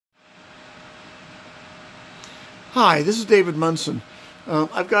Hi, this is David Munson.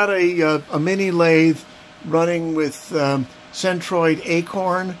 I've got a mini lathe running with Centroid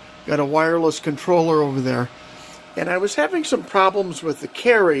Acorn, got a wireless controller over there, and I was having some problems with the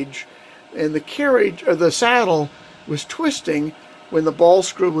carriage, and the saddle was twisting when the ball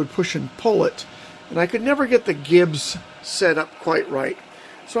screw would push and pull it, and I could never get the gibs set up quite right.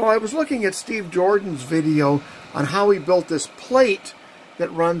 So I was looking at Steve Jordan's video on how he built this plate that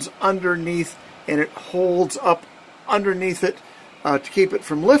runs underneath and it holds up underneath it to keep it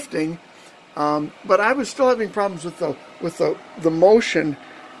from lifting, but I was still having problems with the motion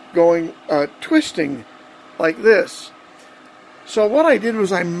going twisting like this. So what I did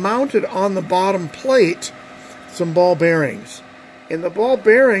was I mounted on the bottom plate some ball bearings, and the ball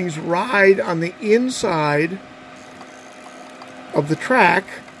bearings ride on the inside of the track,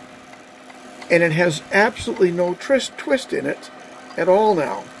 and it has absolutely no twist in it at all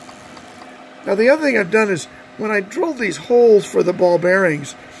now. Now the other thing I've done is when I drilled these holes for the ball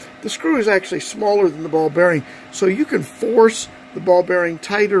bearings, the screw is actually smaller than the ball bearing, so you can force the ball bearing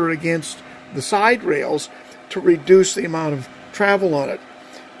tighter against the side rails to reduce the amount of travel on it.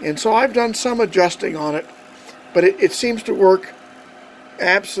 And so I've done some adjusting on it, but it seems to work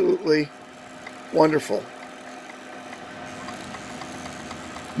absolutely wonderful.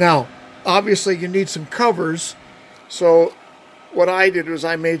 Now, obviously you need some covers, so what I did was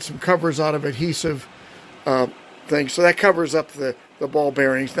I made some covers out of adhesive things, so that covers up the ball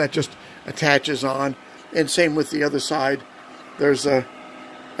bearings. That just attaches on, and same with the other side. There's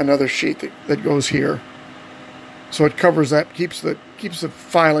another sheet that goes here, so it covers that, keeps the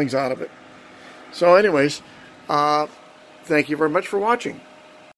filings out of it. So anyways, thank you very much for watching.